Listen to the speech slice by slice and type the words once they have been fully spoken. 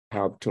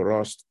help to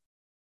us,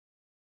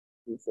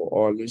 for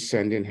always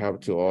sending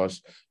help to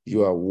us.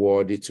 You are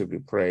worthy to be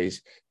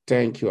praised.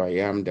 Thank you, I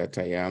am that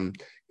I am.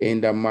 In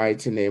the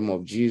mighty name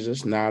of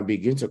Jesus, now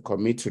begin to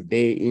commit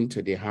today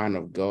into the hand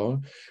of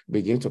God.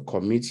 Begin to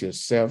commit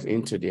yourself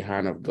into the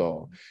hand of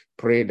God.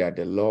 Pray that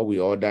the Lord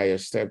will order your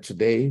step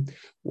today.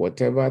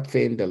 Whatever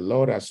thing the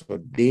Lord has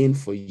ordained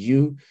for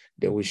you,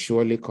 they will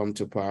surely come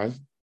to pass.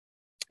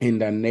 In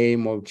the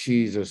name of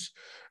Jesus,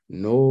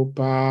 no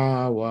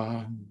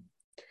power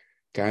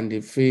can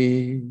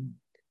defeat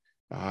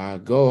our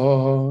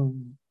God.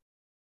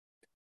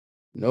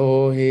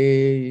 No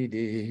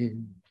Hades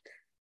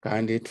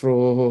can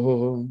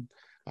dethrone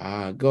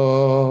our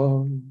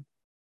God.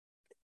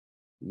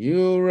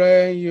 You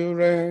reign, you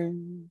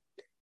reign.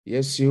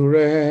 Yes, you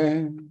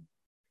reign.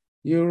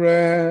 You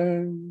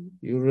reign,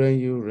 you reign,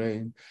 you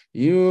reign.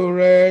 You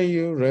reign,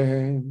 you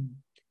reign.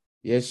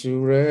 Yes,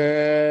 you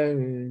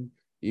reign.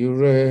 You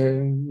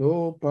reign.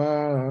 No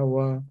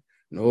power,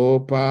 no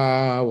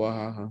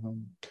power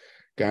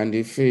can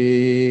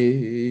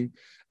defeat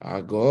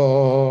our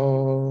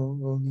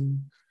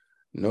God.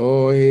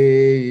 No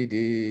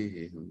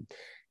Hades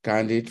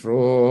can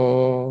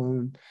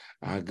dethrone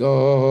our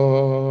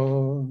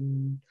God.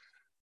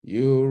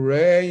 You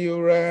reign,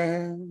 you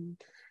reign.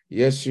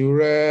 Yes, you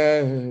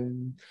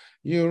reign.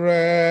 You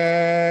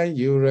reign,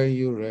 you reign,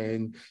 you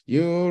reign.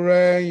 You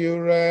reign, you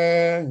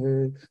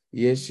reign.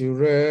 Yes, you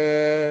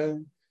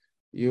reign.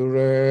 You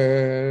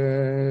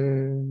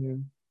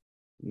reign.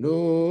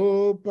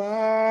 No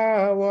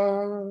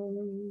power.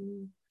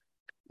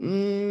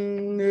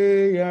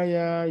 Yeah,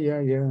 yeah, yeah,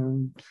 yeah.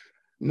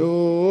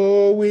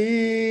 No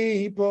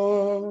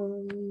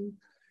weapon.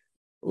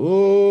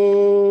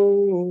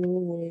 Oh,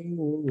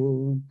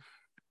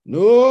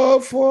 no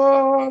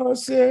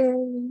forces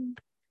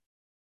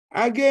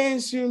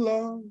against you,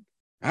 Lord.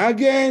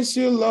 Against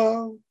you,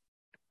 Lord.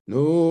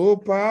 No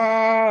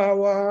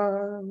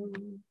power.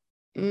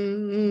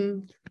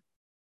 Mm,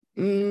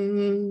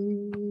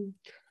 mm,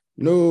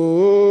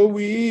 no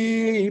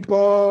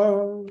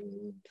weapon.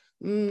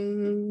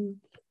 Mm,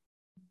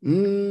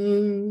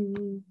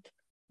 mm,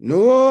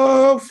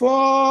 no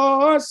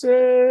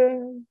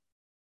forces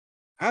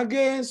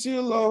against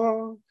you,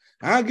 Lord.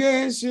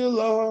 Against you,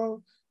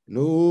 Lord.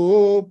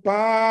 No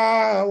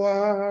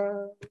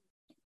power.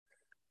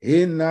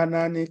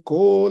 Inanani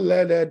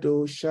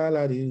koleledo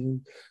shaladi.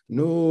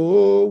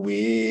 No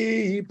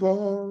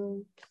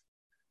weapon.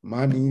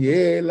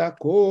 Maniela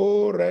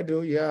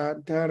koredo ya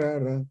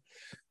tarara.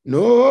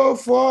 No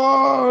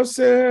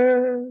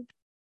forces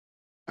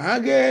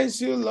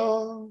against you,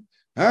 Lord.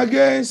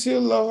 Against you,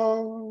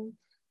 Lord.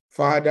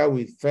 Father,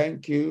 we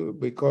thank you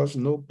because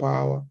no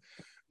power,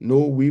 no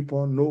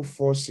weapon, no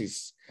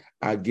forces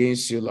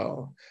against you,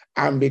 Lord.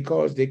 And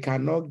because they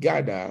cannot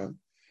gather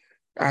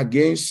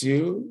against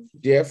you,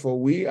 therefore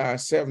we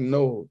ourselves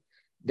know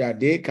that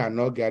they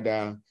cannot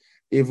gather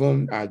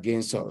even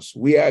against us.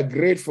 We are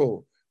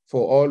grateful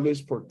for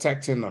always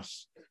protecting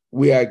us.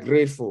 We are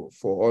grateful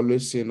for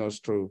always seeing us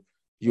through.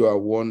 You are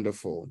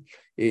wonderful.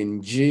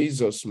 In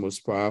Jesus' most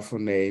powerful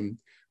name,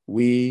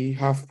 we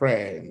have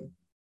prayed.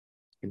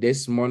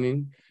 This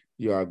morning,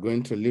 you are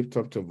going to lift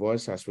up the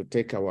voice as we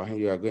take our hand.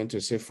 You are going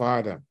to say,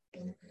 Father,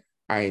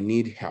 I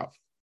need help.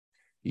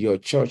 Your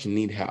church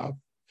need help.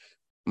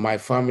 My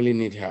family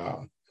need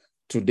help.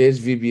 Today's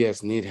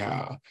VBS need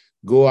help.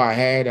 Go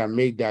ahead and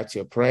make that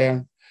your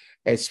prayer.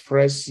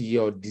 Express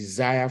your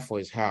desire for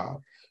his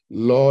help.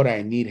 Lord,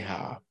 I need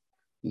help.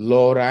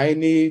 Lord, I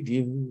need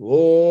you.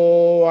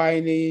 Oh, I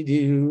need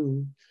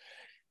you.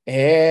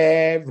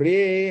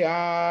 Every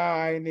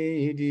I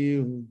need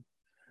you.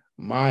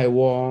 My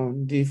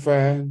one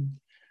defense,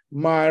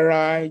 my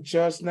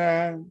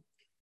righteousness.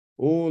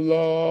 Oh,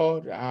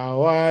 Lord,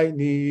 how I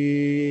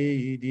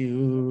need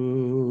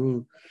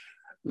you.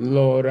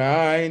 Lord,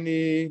 I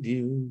need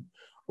you.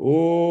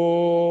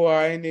 Oh,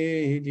 I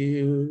need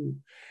you.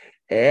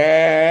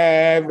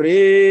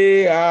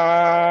 Every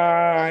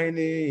I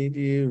need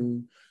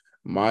you.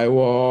 My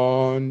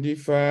one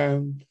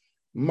defense,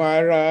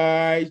 my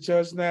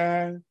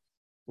righteousness.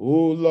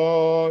 Oh,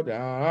 Lord,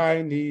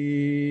 I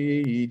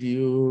need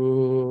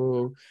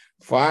you.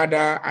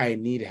 Father, I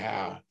need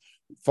help.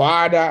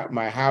 Father,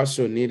 my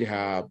household need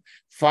help.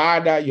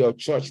 Father, your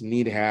church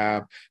need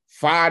help.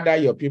 Father,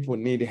 your people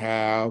need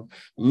help.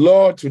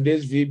 Lord,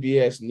 today's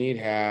VBS need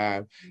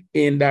help.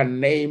 In the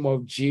name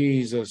of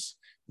Jesus.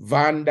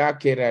 Vanda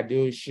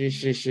kerado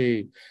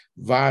shishishi.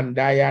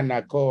 Vandaya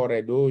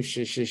nakore do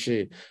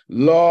shishishi.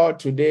 Lord,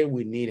 today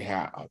we need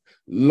help.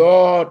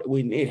 Lord,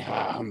 we need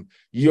help.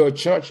 Your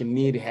church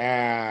need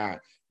help.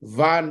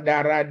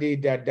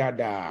 Vandaradi da da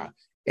da.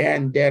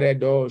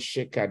 Enderedo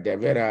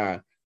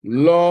shikadevera.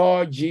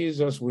 Lord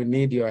Jesus, we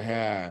need your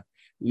help.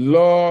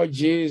 Lord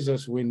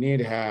Jesus, we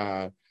need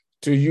help.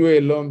 To you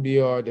alone be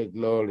all the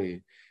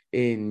glory.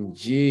 In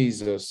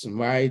Jesus'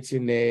 mighty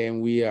name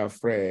we are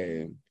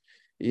praying.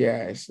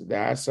 Yes,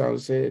 that song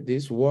said,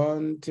 this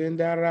one thing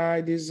that I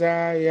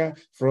desire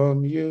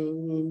from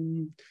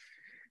you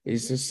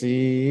is to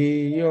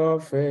see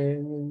your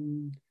face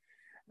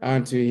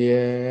and to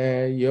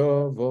hear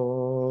your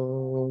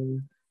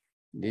voice.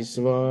 This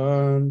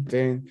one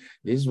thing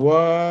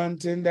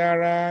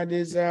that I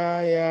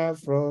desire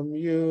from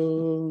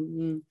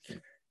you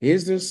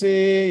is to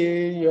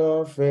see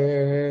your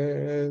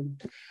face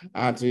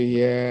and to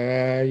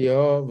hear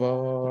your voice.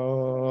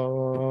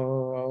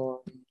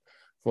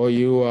 For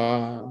you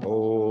are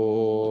holy.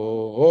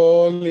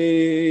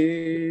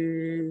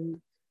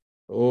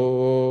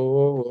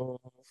 Oh,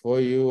 for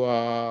you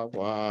are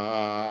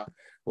wonderful.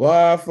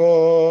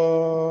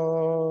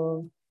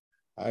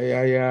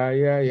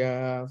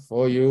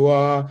 For you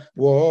are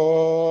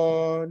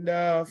wonderful.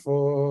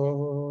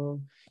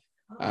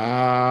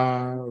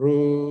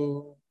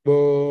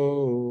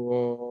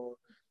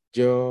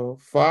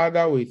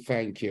 Father, we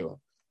thank you.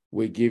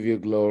 We give you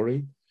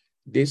glory.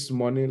 This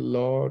morning,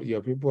 Lord,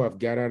 your people have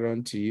gathered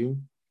unto you.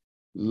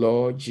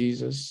 Lord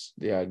Jesus,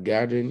 their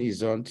gathering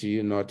is unto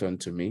you, not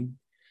unto me.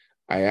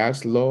 I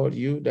ask, Lord,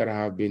 you that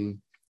have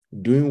been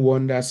doing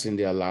wonders in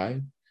their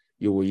life,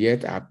 you will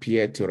yet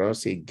appear to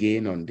us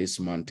again on this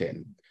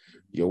mountain.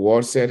 Your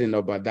word said in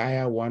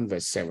Obadiah 1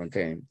 verse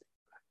 17,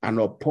 and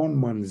upon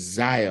Mount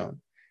Zion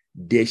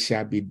there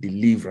shall be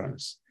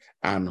deliverance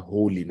and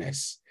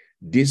holiness.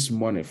 This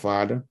morning,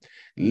 Father,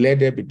 let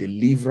there be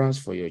deliverance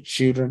for your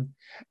children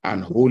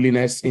and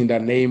holiness in the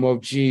name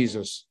of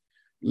Jesus.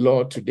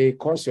 Lord, today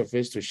cause your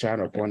face to shine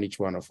upon each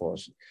one of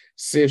us.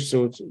 Save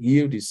souls,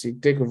 heal the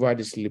sick, take over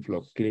the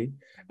sleepless clay,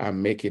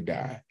 and make it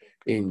die.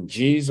 In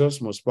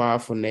Jesus' most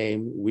powerful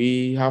name,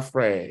 we have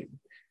prayed.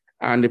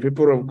 And the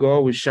people of God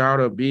will shout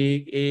a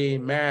big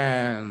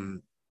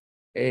amen.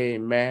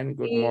 Amen.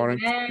 Good morning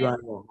to you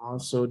and your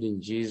household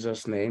in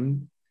Jesus'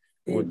 name.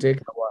 We'll take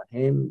our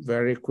hymn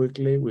very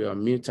quickly. We'll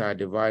mute our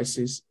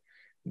devices.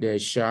 There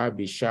shall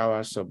be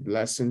showers of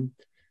blessing.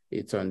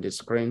 It's on the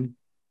screen.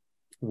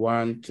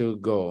 1, 2,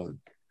 go.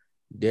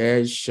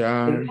 There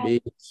shall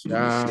be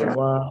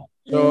showers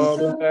of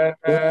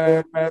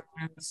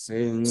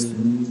blessing.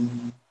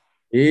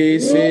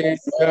 This is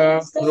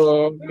the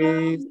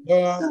promise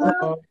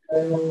of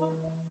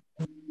God.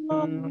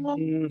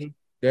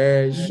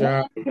 There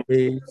shall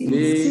be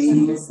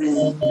seasons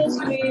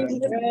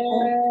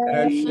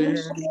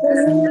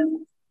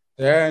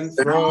and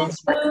from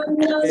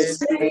the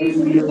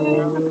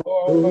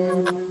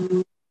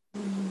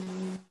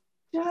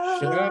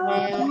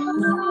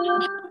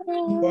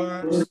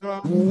showers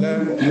of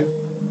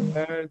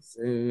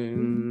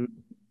blessing,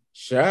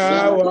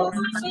 showers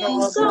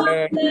of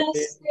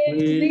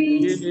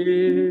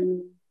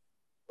blessing.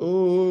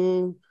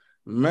 Oh,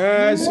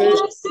 mercy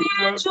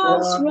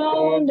just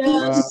round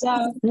us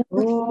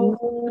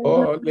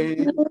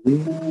falling,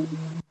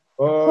 but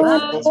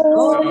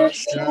for the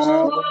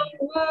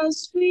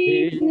showers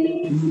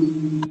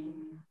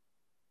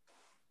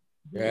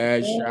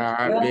there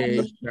shall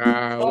be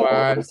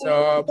showers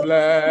of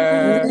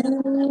blessing,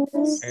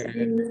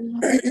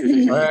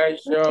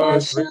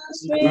 precious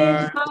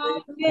river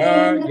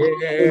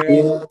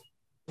again.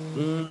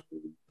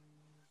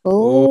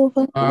 Oh,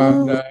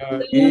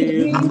 Father,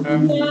 give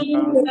them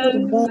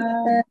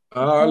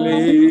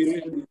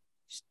early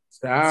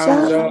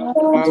sounds of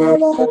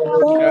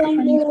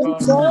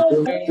abundance of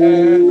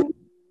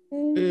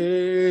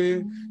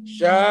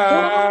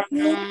showers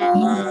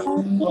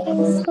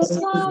of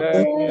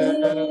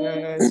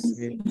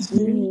blessing,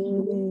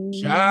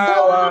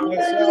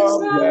 showers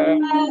of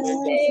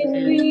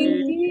blessing.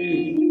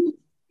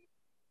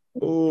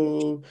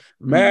 Oh,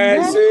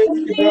 mercy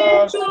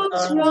just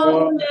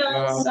round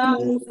us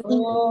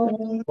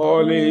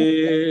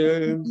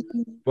falling,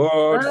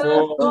 but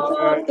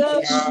for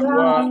the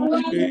shower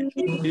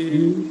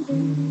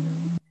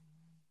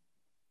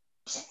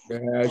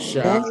there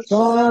shall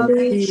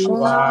be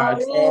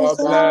showers of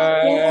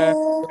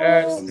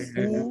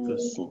blessing.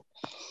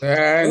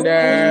 Send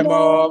them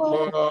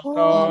upon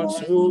us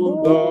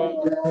who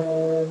love.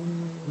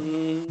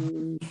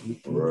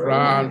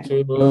 Grant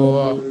to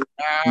us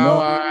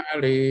now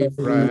and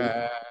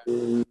refresh.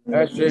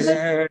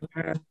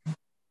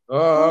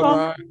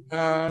 Come and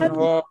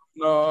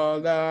honor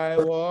thy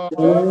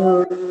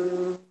word.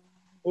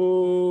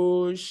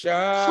 Oh,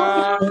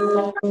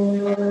 showers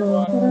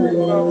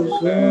of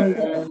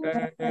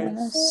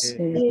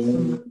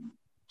blessing.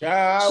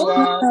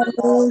 Showers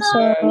of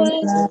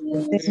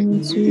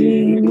blessing.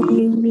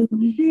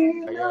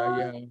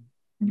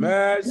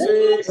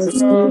 Mercy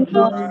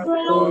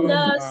round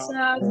us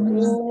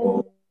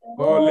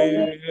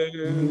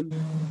falling,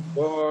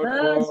 but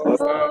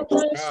for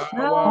the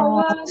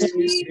showers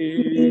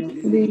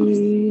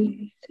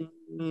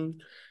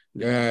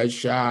there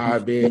shall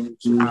be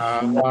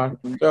showers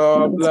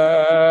of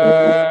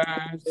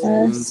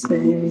blessing.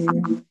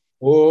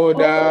 Oh,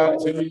 that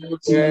you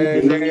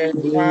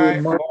can my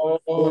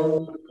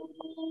all.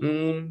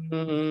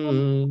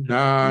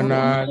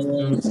 Nana,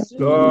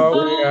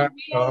 Lord, we are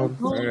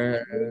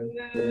confessed.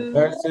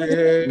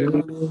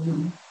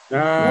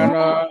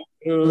 Nana,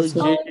 through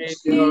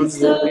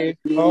Jesus,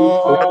 is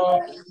all.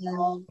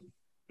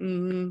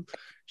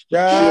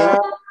 Shall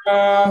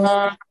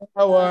Shower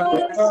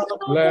of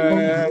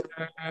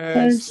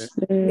blessing.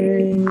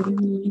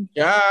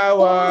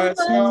 Showers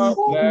of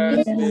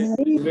blessing.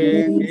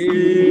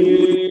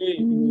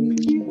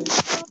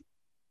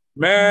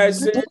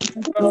 Mercy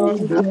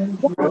falling,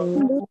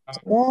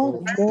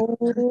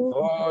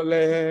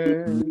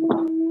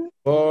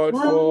 but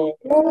for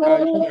a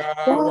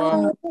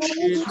shower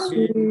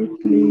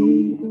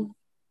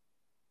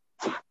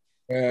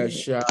there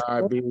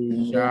shall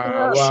be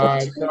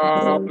showers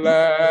of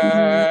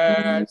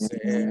blessing.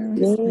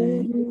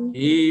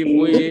 If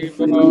we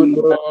but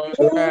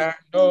pause and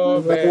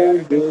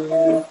obey,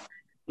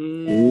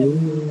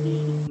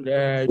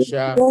 there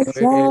shall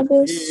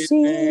be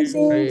seasons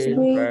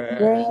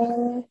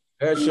refresh.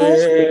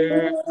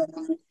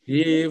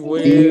 If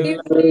we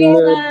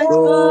let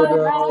go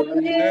down,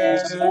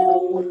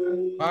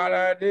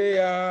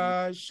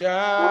 Paradia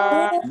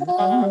showers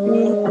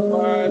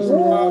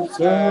of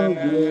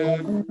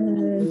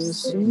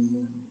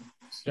blessing.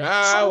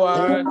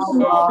 Showers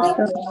of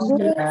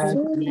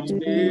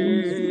blessing.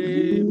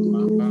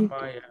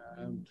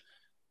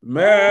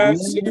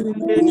 Mercy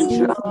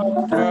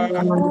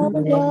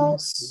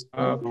showers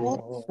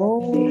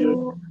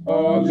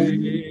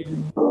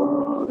falling.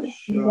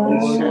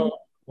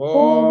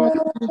 For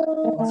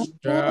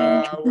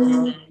shower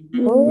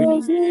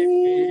with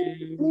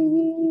me.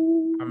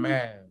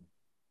 Amen.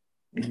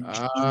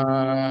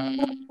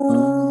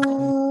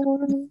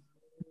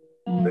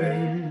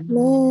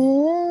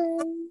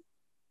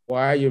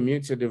 While you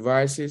mute your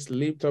devices,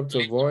 lift up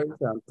your voice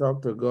and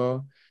talk to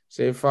God.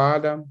 Say,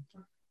 Father,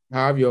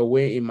 have your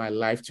way in my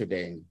life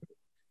today.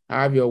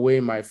 Have your way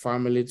in my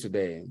family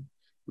today.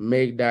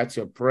 Make that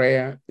your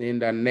prayer in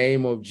the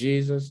name of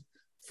Jesus.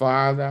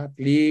 Father,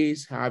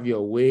 please have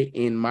your way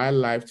in my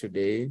life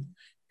today.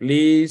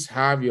 Please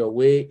have your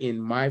way in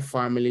my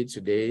family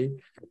today.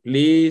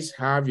 Please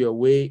have your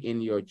way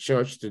in your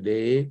church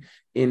today.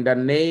 In the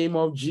name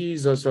of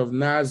Jesus of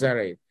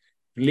Nazareth,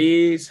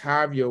 please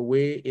have your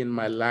way in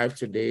my life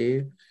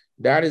today.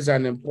 That is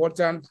an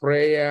important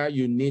prayer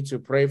you need to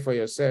pray for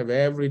yourself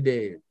every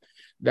day,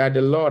 that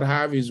the Lord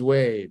have his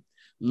way.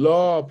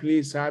 Lord,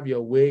 please have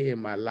your way in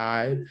my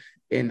life,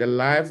 in the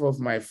life of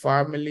my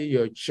family,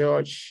 your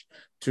church.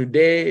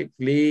 Today,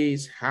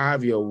 please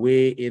have your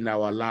way in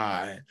our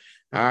life.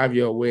 Have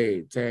your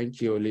way. Thank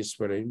you, Holy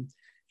Spirit.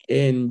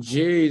 In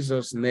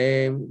Jesus'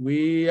 name,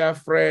 we are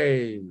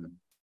praying.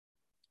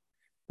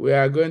 We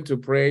are going to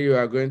pray. You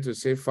are going to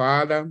say,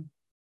 Father,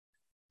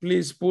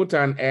 please put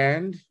an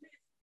end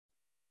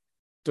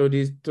to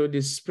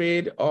the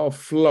spate of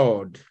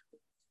flood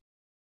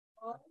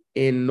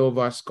in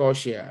Nova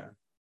Scotia.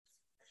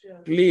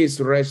 Please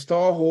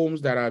restore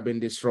homes that have been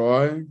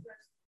destroyed,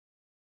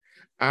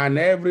 and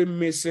every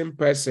missing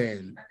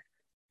person,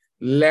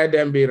 let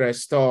them be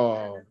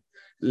restored.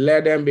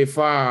 Let them be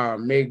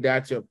found. Make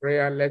that your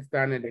prayer. Let's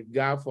stand in the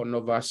gap for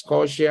Nova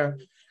Scotia.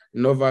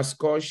 Nova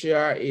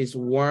Scotia is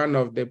one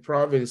of the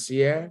provinces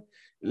here.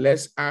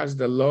 Let's ask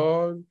the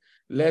Lord.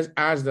 Let's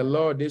ask the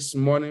Lord this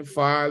morning,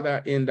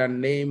 Father, in the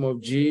name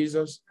of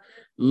Jesus.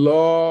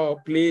 Lord,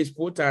 please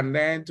put an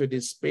end to the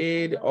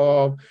spate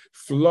of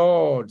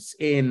floods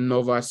in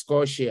Nova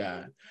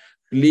Scotia.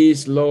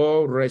 Please,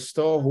 Lord,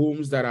 restore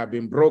homes that have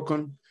been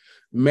broken.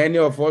 Many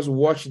of us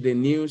watch the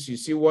news. You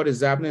see what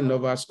is happening in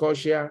Nova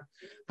Scotia,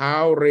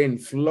 how rain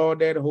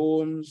flooded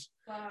homes,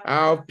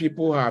 how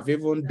people have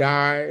even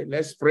died.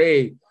 Let's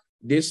pray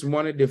this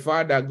morning. The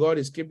fact that God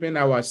is keeping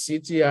our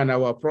city and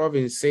our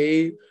province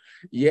safe.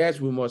 Yes,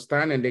 we must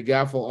stand in the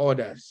gap for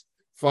others.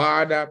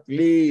 Father,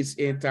 please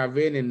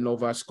intervene in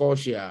Nova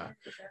Scotia.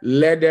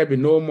 Let there be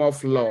no more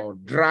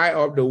flood. Dry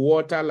up the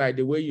water like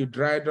the way you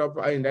dried up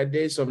in the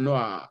days of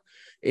Noah.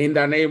 In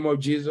the name of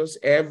Jesus,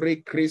 every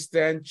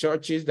Christian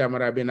churches that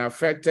might have been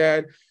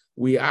affected,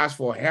 we ask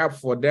for help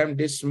for them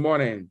this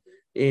morning.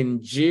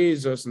 In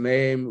Jesus'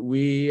 name,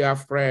 we are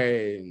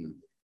praying.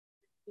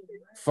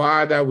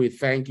 Father, we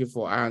thank you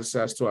for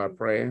answers to our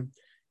prayer.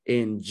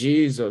 In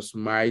Jesus'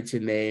 mighty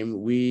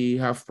name, we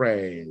have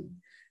prayed.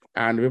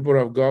 And the people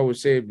of God will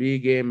say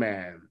big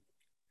amen.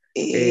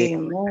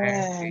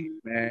 Amen.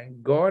 Amen.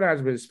 God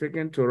has been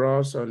speaking to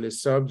us on the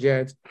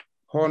subject,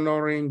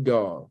 honoring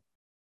God.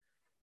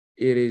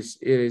 It is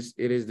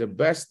the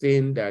best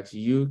thing that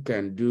you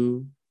can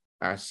do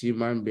as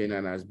human being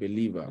and as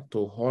believer,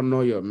 to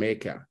honor your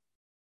maker.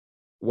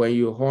 When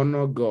you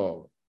honor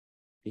God,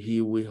 he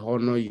will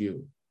honor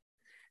you.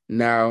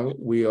 Now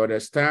we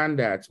understand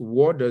that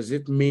what does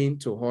it mean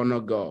to honor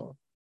God?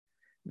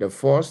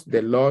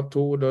 The Lord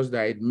told us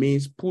that it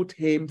means put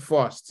him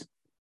first.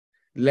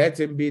 Let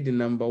him be the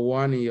number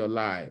one in your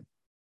life.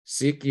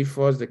 Seek ye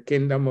first the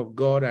kingdom of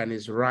God and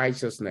his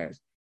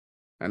righteousness,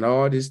 and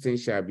all these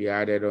things shall be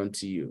added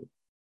unto you.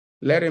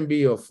 Let him be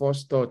your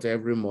first thought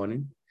every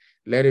morning.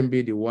 Let him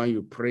be the one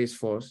you praise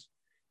first.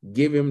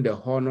 Give him the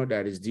honor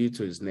that is due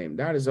to his name.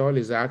 That is all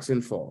he's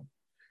asking for.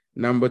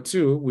 Number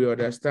two, we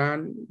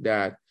understand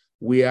that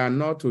we are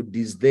not to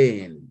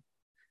disdain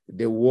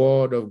the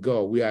word of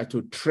God. We are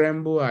to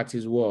tremble at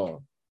his word.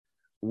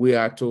 We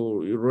are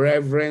to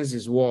reverence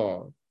his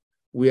word.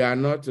 We are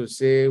not to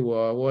say,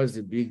 well, what's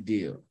the big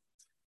deal?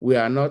 We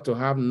are not to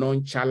have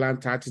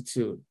nonchalant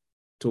attitude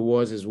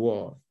towards his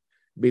word.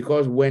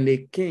 Because when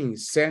a king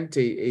sent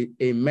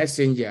a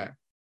messenger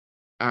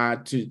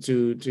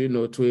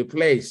to a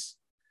place,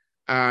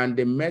 and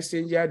the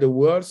messenger, the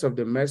words of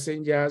the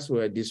messengers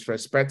were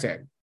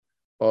disrespected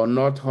or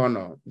not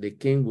honored, the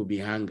king will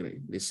be angry.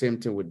 The same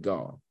thing with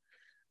God.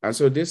 And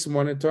so this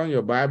morning, turn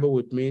your Bible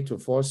with me to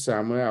 1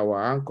 Samuel.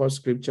 Our anchor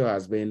scripture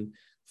has been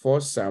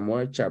 1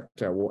 Samuel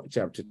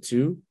chapter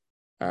 2.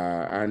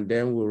 And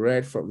then we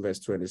read from verse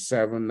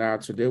 27. Now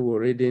today we're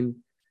reading,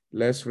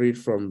 let's read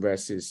from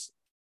verses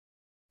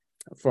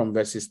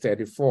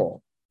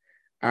 34.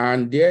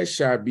 And there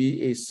shall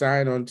be a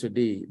sign unto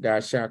thee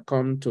that shall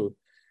come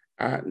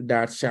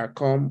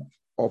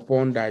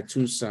upon thy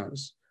two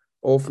sons,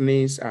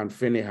 Ophnis and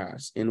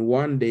Phinehas. In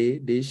one day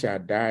they shall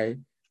die,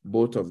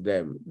 both of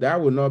them.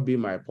 That will not be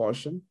my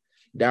portion.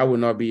 That will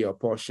not be your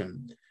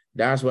portion.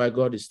 That's why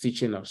God is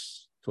teaching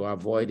us to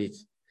avoid it,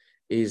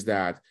 is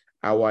that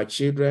our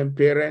children,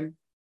 parents,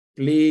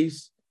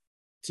 please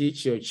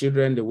teach your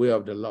children the way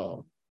of the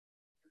Lord.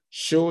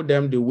 Show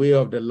them the way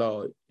of the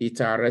Lord.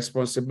 It's our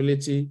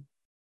responsibility,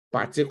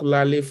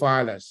 particularly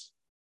fathers.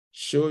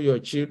 Show your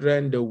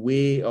children the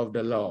way of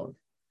the Lord.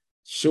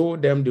 Show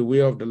them the way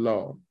of the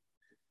Lord.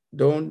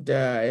 Don't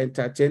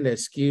entertain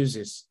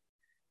excuses.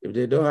 If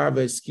they don't have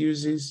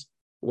excuses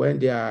when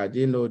they are,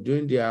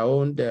 doing their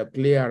own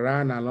play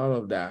around and all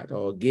of that,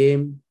 or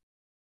game,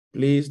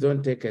 please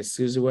don't take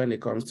excuses when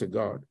it comes to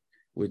God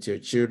with your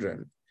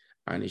children.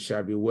 And it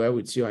shall be well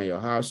with you and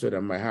your household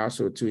and my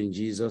household too, in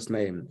Jesus'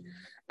 name.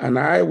 And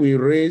I will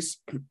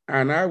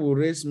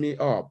raise me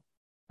up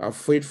a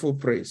faithful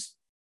priest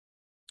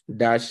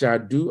that shall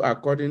do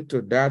according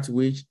to that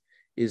which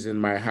is in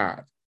my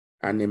heart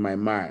and in my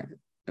mind.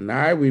 And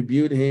I will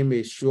build him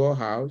a sure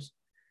house,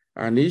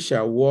 and he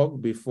shall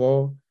walk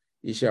before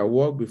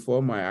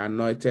my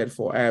anointed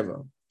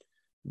forever.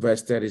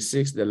 Verse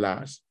 36, the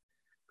last.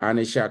 And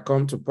it shall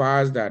come to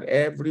pass that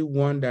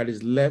everyone that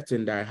is left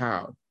in thy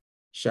house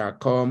shall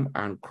come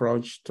and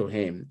crouch to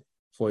him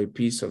for a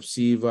piece of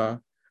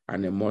silver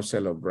and a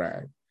morsel of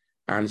bread,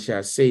 and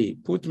shall say,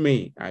 put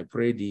me, I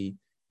pray thee,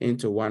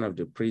 into one of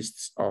the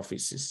priest's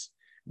offices,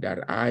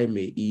 that I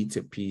may eat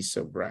a piece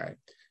of bread.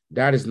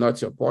 That is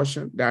not your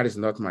portion. That is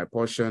not my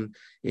portion,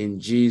 in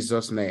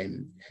Jesus'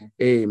 name.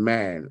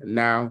 Amen.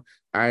 Now,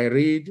 I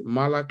read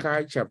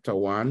Malachi chapter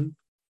 1,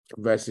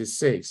 verses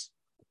 6.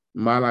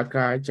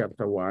 Malachi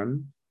chapter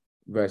 1,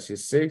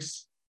 verses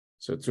 6.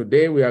 So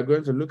today we are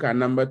going to look at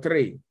number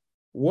 3.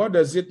 What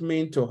does it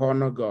mean to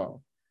honor God?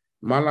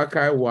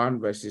 Malachi 1,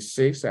 verses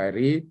 6, I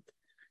read,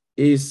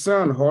 his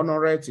son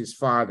honoreth his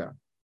father,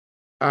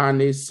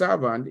 and his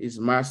servant his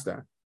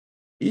master.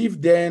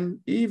 If then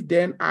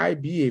I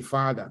be a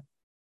father,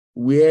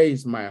 where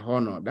is my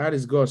honor? That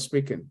is God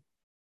speaking.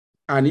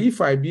 And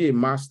if I be a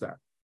master,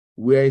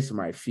 where is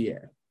my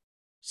fear?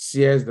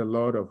 Says the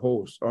Lord of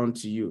hosts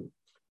unto you.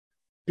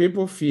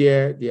 People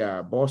fear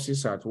their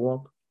bosses at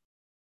work.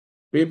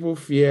 People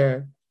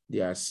fear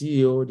their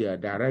CEO, their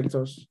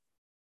directors,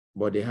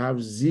 but they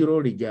have zero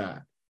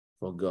regard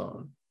for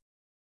God.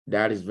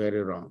 That is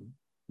very wrong.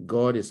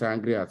 God is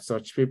angry at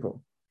such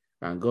people,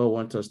 and God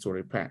wants us to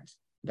repent.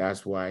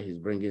 That's why he's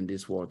bringing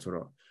this word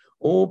to us.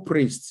 O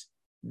priests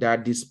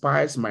that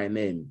despise my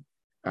name,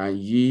 and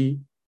ye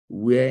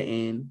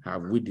wherein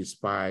have we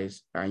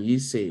despised, and ye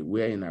say,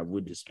 wherein have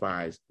we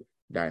despised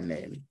thy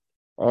name?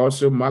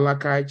 Also,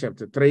 Malachi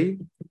chapter 3,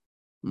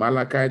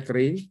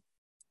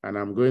 and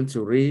I'm going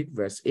to read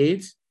verse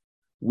 8.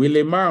 Will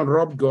a man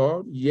rob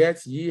God?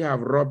 Yet ye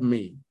have robbed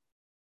me.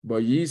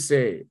 But ye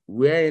say,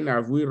 wherein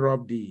have we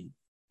robbed thee?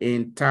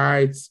 In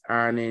tithes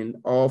and in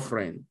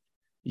offering.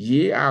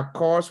 Ye are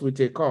cursed with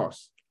a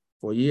curse,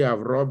 for ye have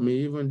robbed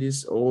me, even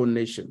this whole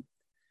nation.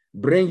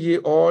 Bring ye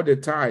all the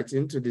tithes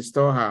into the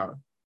storehouse,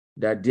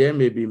 that there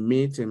may be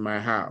meat in my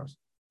house.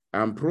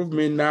 And prove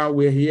me now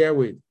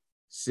herewith,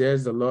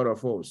 says the Lord of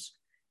hosts,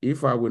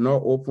 if I will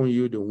not open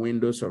you the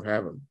windows of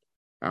heaven,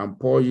 and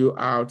pour you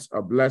out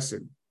a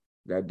blessing,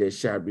 that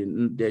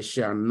there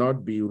shall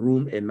not be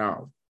room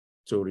enough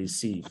to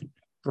receive.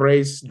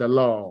 Praise the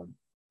Lord.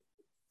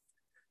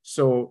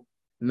 So,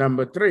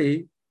 number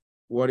 3,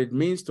 what it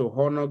means to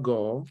honor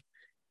God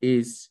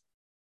is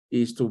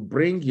to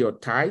bring your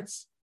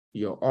tithes,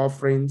 your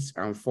offerings,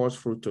 and first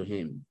fruit to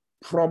him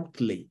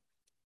promptly.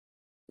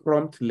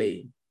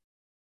 Promptly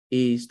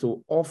is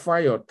to offer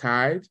your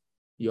tithe,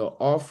 your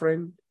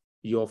offering,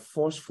 your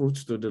first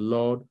fruits to the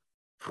Lord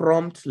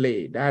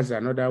promptly. That's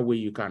another way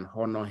you can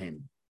honor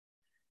him.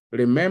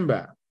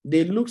 Remember,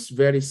 they look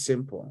very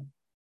simple.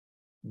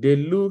 They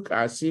look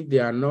as if they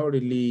are not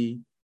really,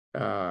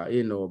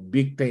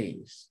 big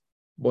things,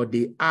 but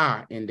they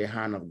are in the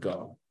hand of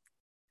God.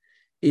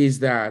 Is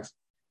that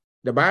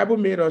the Bible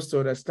made us to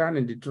understand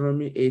in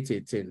Deuteronomy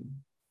 8:18.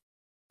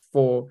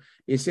 For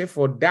it said,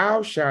 for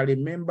thou shalt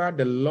remember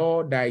the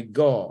Lord thy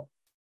God,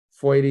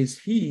 for it is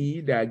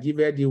he that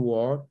giveth thee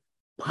what?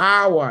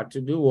 Power to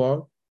do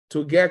what?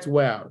 To get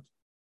wealth.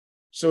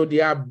 So the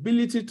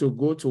ability to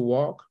go to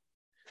work,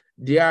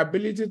 the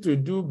ability to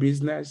do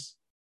business,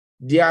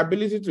 the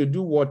ability to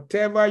do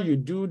whatever you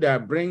do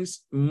that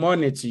brings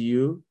money to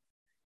you,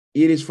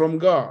 it is from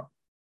God.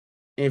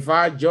 In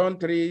fact, John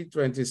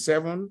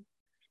 3:27,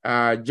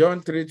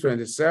 John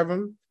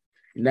 3:27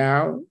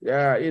 now,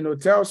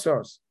 tells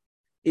us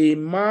a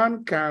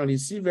man can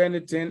receive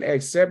anything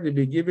except it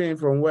be given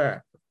from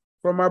where?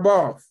 From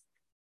above.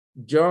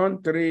 John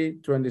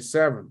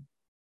 3:27.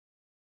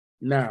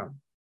 Now,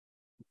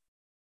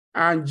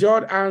 and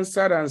John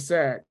answered and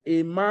said,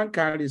 a man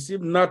can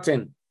receive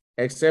nothing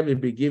except it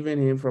be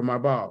given him from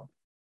above.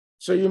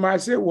 So you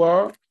might say,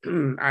 well,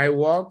 I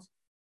worked,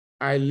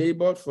 I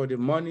labored for the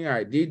money,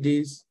 I did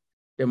this.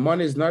 The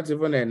money is not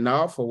even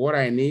enough for what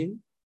I need.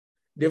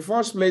 The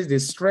first place, the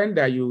strength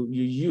that you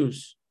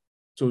use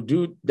to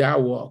do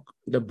that work,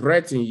 the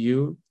breath in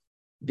you,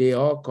 they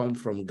all come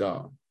from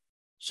God.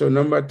 So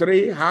number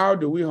 3, how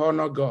do we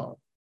honor God?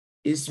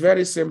 It's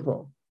very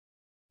simple.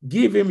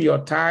 Give him your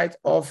tithe,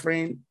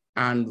 offering,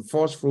 and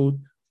first fruit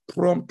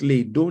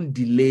promptly. Don't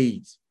delay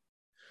it.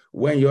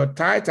 When your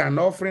tithe and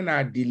offering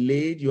are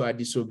delayed, you are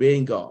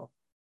disobeying God.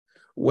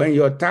 When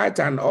your tithe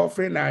and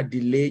offering are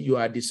delayed, you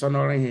are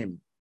dishonoring him.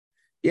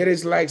 It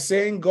is like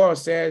saying God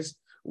says,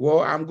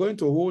 well, I'm going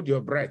to hold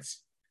your breath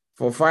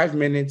for 5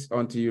 minutes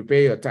until you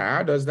pay your tithe.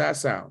 How does that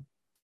sound?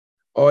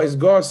 Or is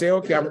God say,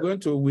 okay, I'm going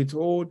to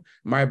withhold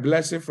my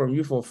blessing from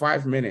you for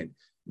 5 minutes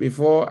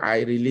before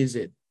I release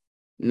it?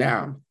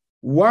 Now,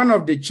 one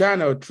of the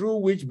channels through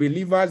which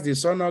believers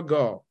dishonor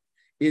God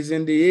is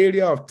in the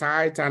area of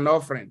tithe and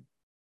offering.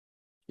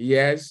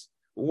 Yes,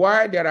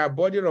 why there are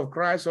bodies of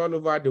Christ all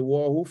over the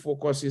world who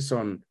focuses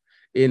on,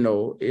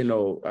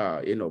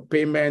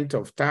 payment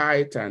of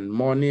tithe and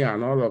money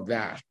and all of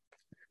that.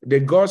 The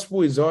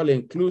gospel is all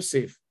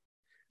inclusive.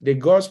 The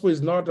gospel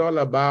is not all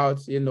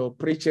about,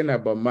 preaching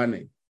about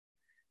money.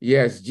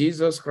 Yes,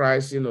 Jesus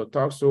Christ,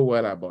 talks so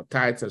well about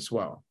tithe as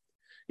well.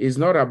 It's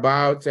not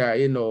about,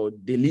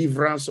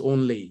 deliverance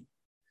only.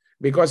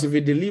 Because if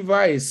you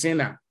deliver a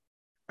sinner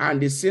and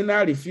the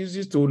sinner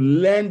refuses to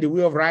learn the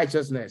way of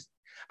righteousness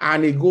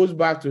and he goes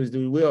back to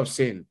the way of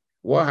sin,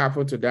 what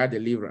happened to that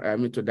deliverer?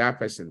 To that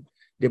person?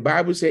 The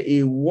Bible says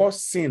a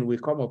worse sin will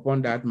come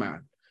upon that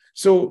man.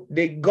 So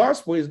the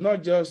gospel is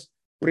not just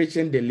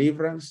preaching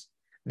deliverance.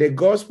 The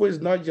gospel is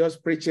not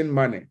just preaching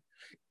money.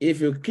 If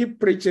you keep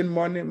preaching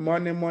money,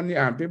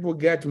 and people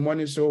get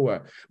money so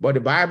well, but the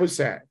Bible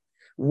said,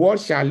 what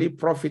shall it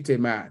profit a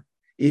man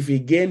if he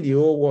gain the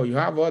whole world? You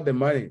have all the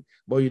money,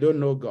 but you don't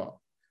know God.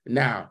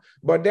 Now,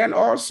 but then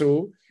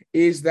also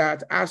is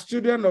that as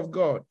children of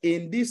God,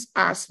 in this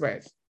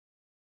aspect,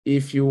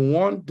 if you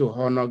want to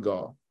honor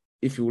God,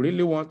 if you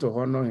really want to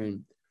honor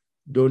him,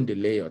 don't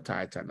delay your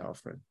tithe and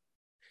offering.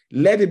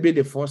 Let it be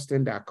the first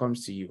thing that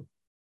comes to you.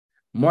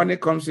 Money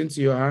comes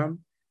into your hand,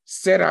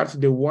 set out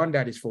the one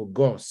that is for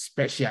God,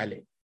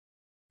 specially.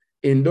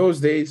 In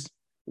those days,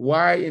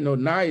 why,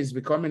 now it's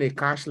becoming a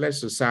cashless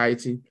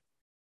society.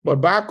 But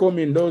back home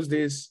in those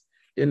days,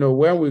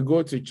 when we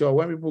go to church,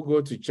 when people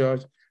go to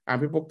church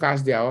and people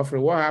cast their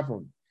offering, what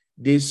happened?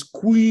 They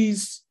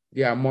squeeze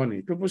their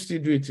money. People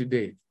still do it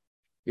today.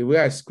 The way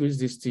I squeeze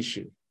this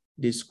tissue,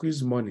 they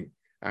squeeze money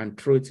and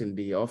throw it in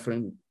the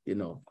offering,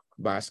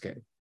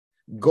 basket.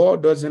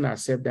 God doesn't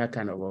accept that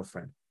kind of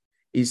offering.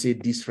 It's a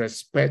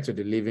disrespect to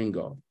the living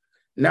God.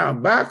 Now,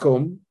 back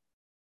home,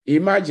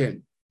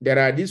 imagine there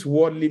are these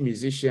worldly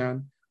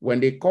musicians, when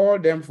they call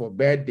them for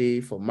birthday,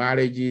 for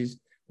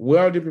marriages,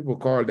 wealthy people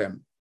call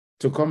them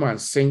to come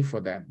and sing for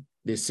them.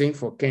 They sing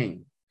for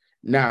king.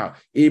 Now,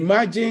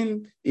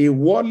 imagine a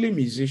worldly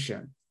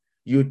musician.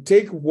 You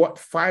take what,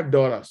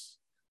 $5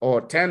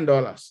 or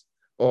 $10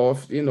 or,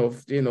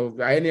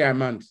 any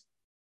amount,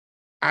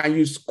 and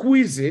you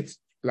squeeze it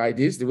like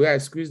this, the way I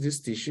squeeze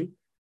this tissue,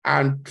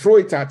 and throw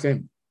it at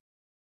him.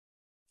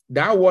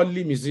 That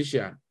worldly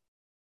musician,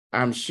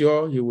 I'm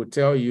sure he will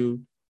tell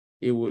you,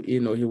 he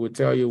will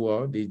tell you,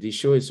 well, the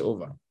show is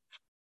over,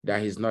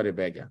 that he's not a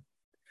beggar.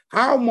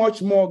 How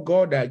much more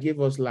God that gave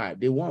us life,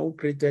 the one who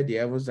created the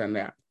heavens and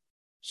earth.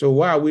 So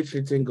why are we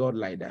treating God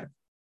like that?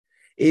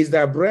 Is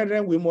that,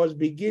 brethren, we must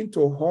begin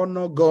to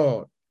honor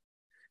God.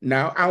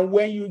 Now, and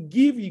when you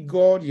give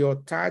God your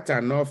tithe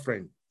and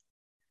offering,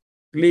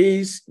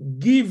 please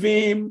give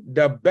him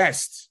the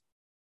best.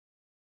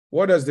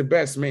 What does the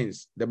best mean?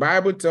 The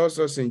Bible tells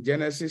us in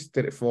Genesis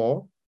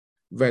 4,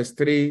 verse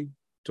 3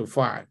 to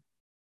 5,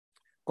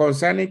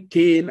 concerning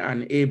Cain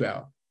and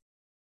Abel.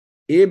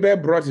 Abel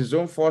brought his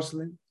own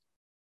firstling.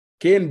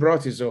 Cain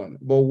brought his own.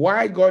 But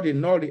why God did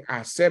not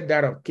accept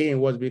that of Cain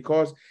was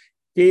because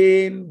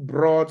Cain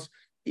brought,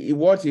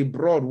 what he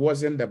brought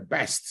wasn't the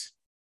best.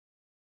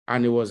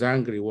 And he was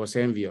angry, was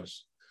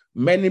envious.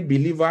 Many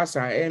believers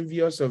are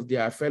envious of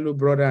their fellow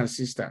brother and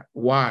sister.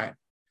 Why?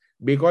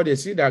 Because they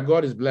see that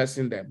God is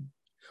blessing them.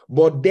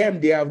 But them,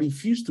 they have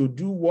refused to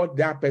do what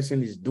that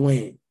person is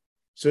doing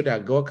so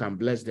that God can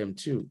bless them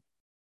too.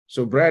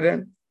 So,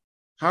 brethren,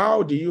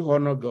 how do you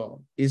honor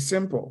God? It's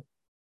simple.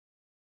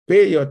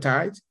 Pay your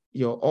tithe,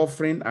 your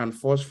offering, and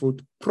first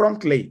fruit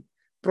promptly.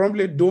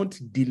 Promptly,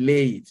 don't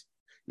delay it.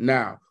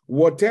 Now,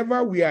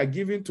 whatever we are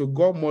giving to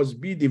God must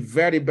be the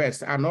very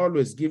best, and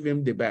always give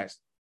him the best.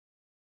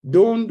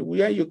 Don't,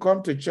 when you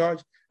come to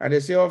church and they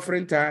say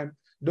offering time,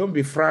 don't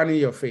be frowning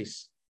your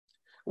face.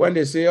 When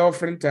they say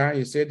offering time,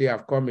 you say they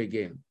have come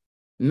again.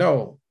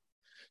 No,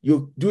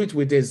 you do it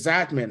with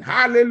excitement.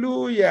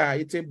 Hallelujah.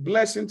 It's a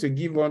blessing to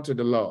give unto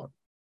the Lord.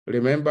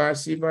 Remember,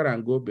 silver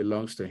and gold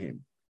belongs to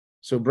him.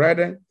 So,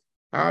 brethren,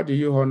 how do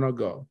you honor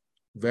God?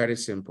 Very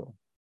simple.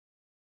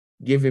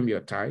 Give him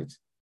your tithe,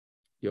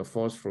 your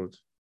first fruit,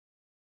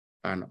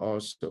 and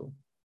also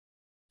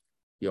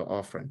your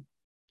offering.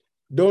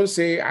 Don't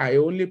say, I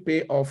only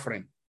pay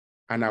offering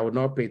and I will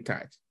not pay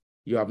tithe.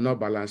 You have not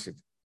balanced it.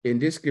 In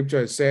this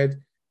scripture, it said,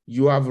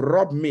 you have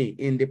robbed me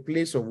in the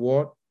place of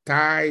what?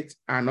 Tithe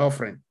and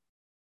offering.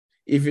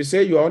 If you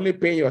say you're only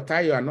paying your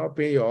tithe, you are not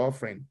paying your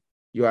offering,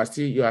 you are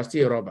still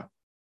a robber.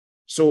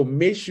 So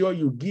make sure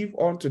you give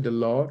unto the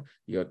Lord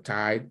your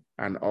tithe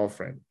and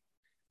offering.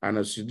 And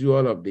as you do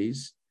all of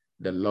this,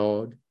 the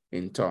Lord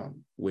in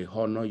turn will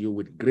honor you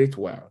with great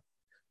wealth,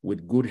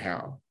 with good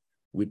health,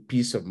 with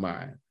peace of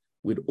mind,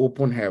 with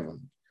open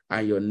heaven,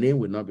 and your name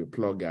will not be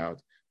plugged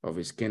out of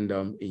his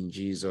kingdom in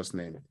Jesus'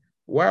 name.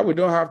 Well, we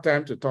don't have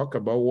time to talk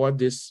about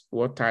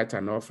what tithe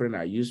and offering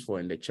are used for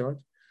in the church.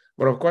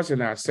 But of course,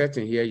 in our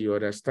setting here, you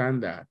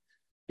understand that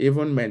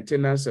even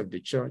maintenance of the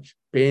church,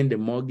 paying the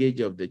mortgage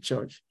of the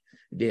church,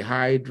 the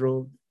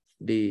hydro,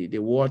 the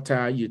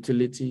water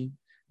utility,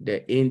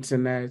 the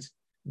internet,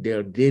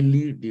 their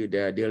daily,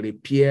 the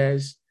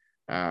repairs.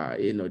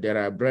 There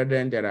are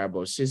brethren, there are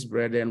about 6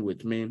 brethren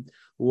with me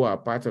who are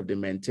part of the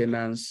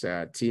maintenance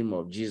team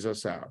of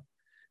Jesus House.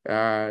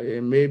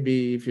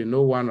 Maybe if you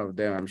know one of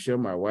them, I'm sure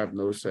my wife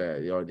knows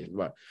all this,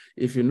 but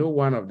if you know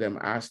one of them,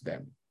 ask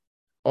them.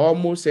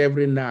 Almost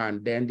every now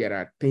and then, there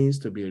are things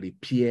to be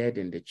repaired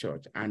in the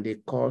church, and they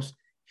cost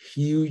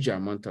huge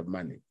amount of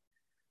money.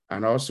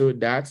 And also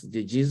that's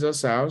the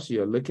Jesus House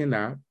you're looking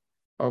at.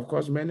 Of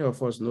course, many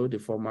of us know the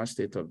former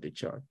state of the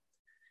church.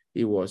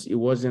 It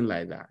wasn't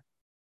like that.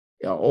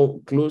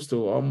 Close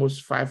to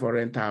almost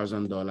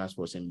 $500,000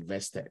 was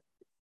invested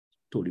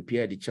to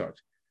repair the church.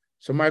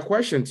 So my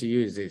question to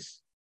you is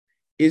this: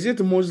 is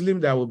it Muslim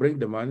that will bring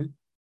the money?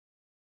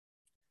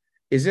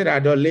 Is it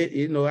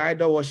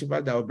idol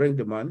worshippers that will bring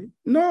the money?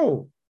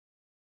 No.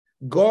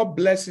 God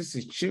blesses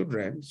his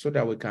children so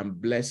that we can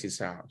bless his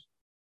house.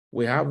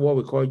 We have what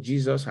we call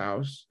Jesus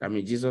House,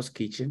 Jesus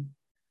Kitchen,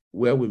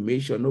 where we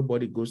make sure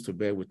nobody goes to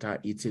bed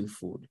without eating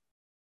food.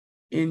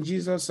 In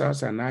Jesus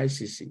House and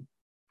ICC,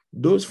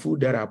 those food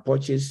that are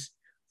purchased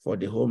for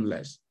the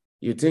homeless,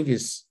 you think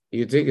it's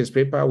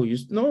paper we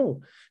use?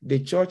 No, the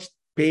church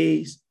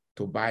pays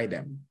to buy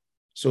them.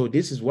 So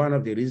this is one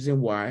of the reasons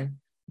why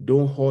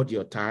don't hoard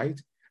your tithe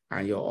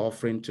and your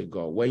offering to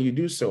God. When you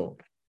do so,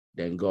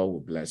 then God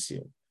will bless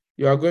you.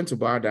 You are going to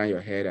bow down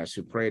your head as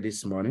you pray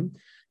this morning.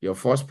 Your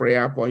first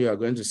prayer point, you are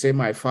going to say,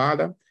 my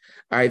Father,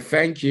 I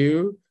thank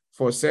you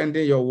for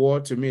sending your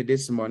word to me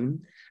this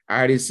morning.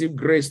 I receive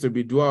grace to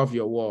be doer of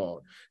your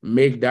word.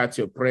 Make that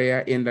your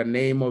prayer in the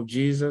name of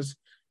Jesus.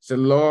 So,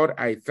 Lord,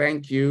 I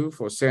thank you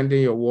for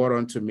sending your word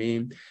unto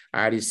me.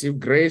 I receive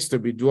grace to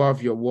be doer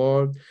of your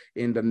word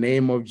in the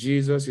name of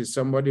Jesus. Is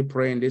somebody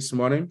praying this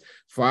morning?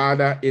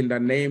 Father, in the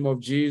name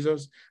of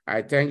Jesus,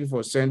 I thank you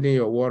for sending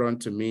your word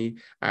unto me.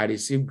 I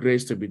receive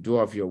grace to be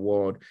doer of your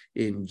word.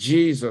 In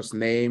Jesus'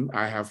 name,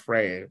 I have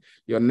prayed.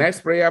 Your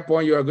next prayer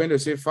point, you are going to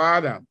say,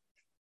 Father,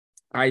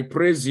 I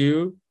praise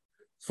you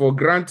for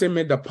granting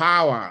me the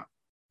power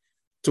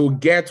to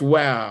get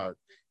well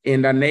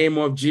in the name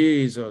of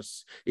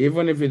Jesus,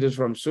 even if it is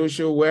from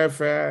social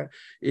welfare,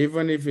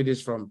 even if it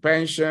is from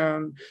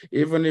pension,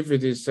 even if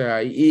it is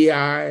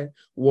EI,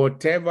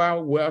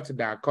 whatever wealth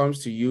that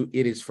comes to you,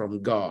 it is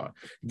from God.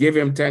 Give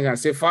him thanks and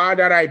say,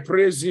 Father, I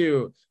praise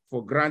you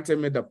for granting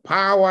me the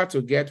power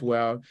to get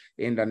well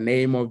in the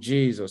name of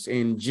Jesus.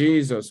 In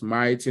Jesus'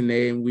 mighty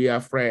name, we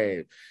are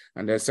prayed.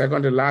 And the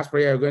second to last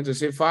prayer, you're going to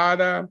say,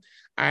 Father,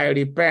 I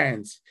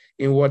repent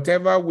in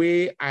whatever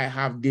way I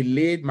have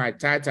delayed my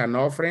tithe and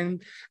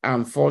offering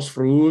and first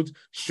fruit.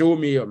 Show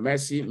me your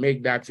mercy.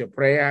 Make that your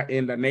prayer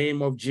in the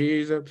name of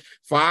Jesus.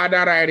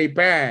 Father, I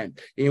repent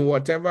in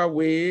whatever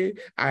way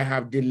I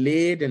have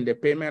delayed in the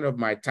payment of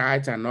my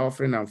tithe and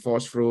offering and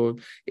first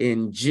fruit.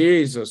 In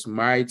Jesus'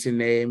 mighty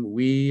name,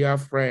 we are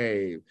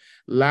prayed.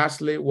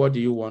 Lastly, what do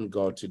you want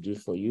God to do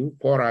for you?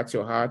 Pour out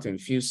your heart in a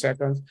few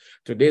seconds.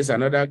 Today is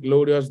another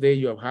glorious day.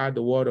 You have heard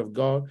the word of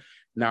God.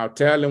 Now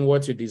tell him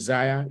what you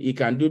desire. He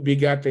can do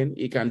bigger thing.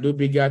 He can do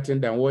bigger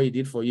thing than what he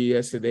did for you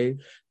yesterday.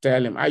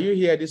 Tell him, are you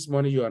here this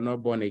morning? You are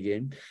not born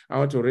again. I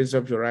want to raise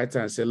up your right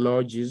hand and say,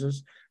 Lord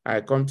Jesus, I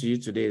come to you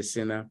today a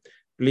sinner.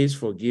 Please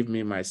forgive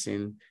me my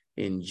sin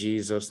in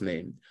Jesus'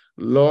 name.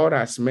 Lord,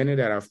 as many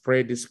that have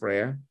prayed this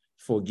prayer,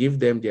 forgive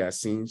them their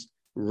sins.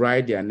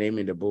 Write their name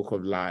in the book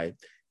of life.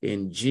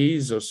 In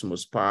Jesus'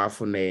 most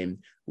powerful name,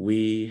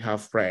 we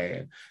have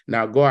prayed.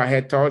 Now go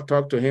ahead,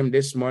 talk to him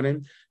this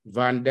morning.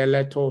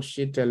 Vandeleto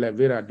shitele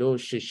virado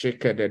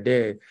shishike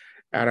de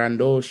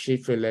arando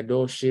shifele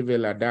do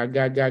shivela da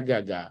ga ga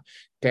ga ga.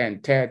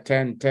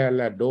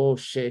 tentela do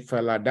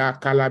shefala da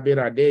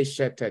calabira de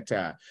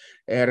sheteta.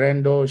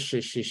 Erendo shi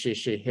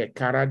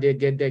hekara de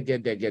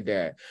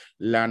gede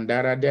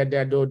landara de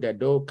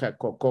do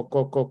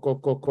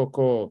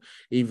koko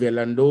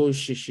ivelando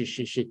shi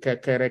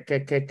kekere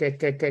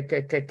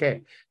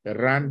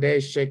rande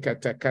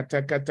shekata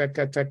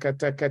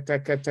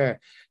kata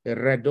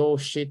redo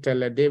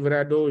shitele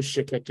devrado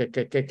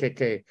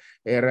shikeke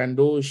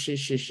erando shi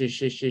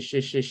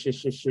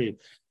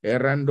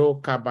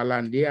erando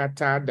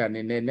kabalandiata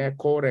danene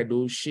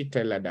koredo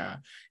shitelada.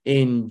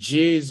 In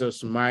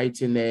Jesus'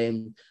 mighty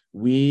name,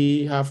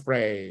 we have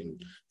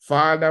prayed.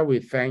 Father, we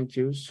thank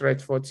you.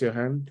 Stretch forth your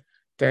hand.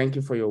 Thank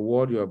you for your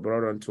word you have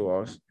brought unto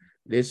us.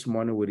 This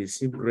morning we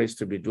receive grace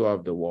to be doer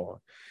of the word.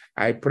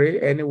 I pray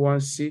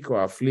anyone sick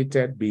or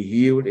afflicted be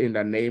healed in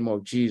the name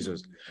of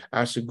Jesus.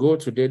 As you go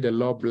today, the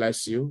Lord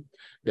bless you.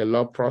 The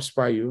Lord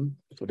prosper you.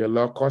 The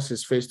Lord cause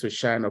his face to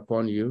shine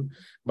upon you.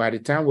 By the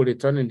time we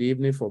return in the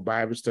evening for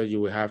Bible study,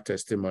 you will have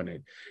testimony.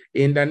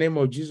 In the name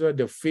of Jesus,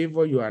 the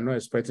favor you are not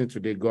expecting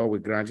today, God will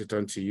grant it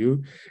unto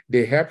you.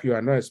 The help you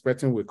are not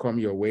expecting will come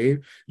your way.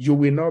 You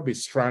will not be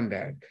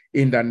stranded.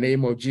 In the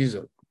name of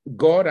Jesus.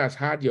 God has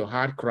heard your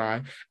heart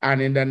cry,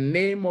 and in the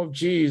name of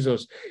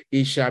Jesus,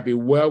 it shall be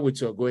well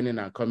with your going in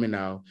and coming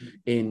out.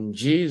 In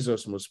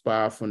Jesus' most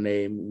powerful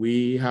name,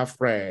 we have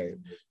prayed.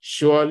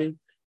 Surely,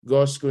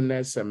 God's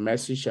goodness and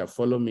mercy shall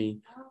follow me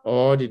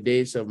all the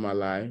days of my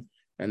life,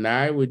 and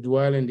I will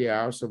dwell in the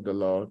house of the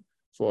Lord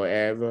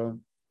forever.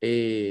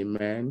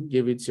 Amen.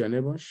 Give it to your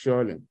neighbor.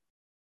 Surely,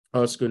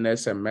 God's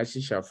goodness and mercy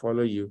shall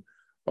follow you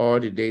all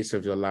the days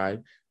of your life,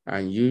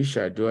 and you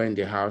shall dwell in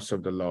the house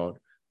of the Lord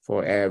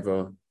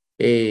forever.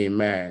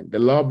 Amen. The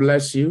Lord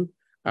bless you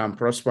and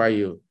prosper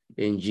you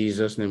in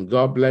Jesus' name.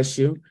 God bless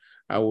you.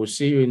 I will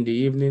see you in the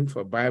evening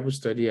for Bible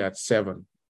study at 7.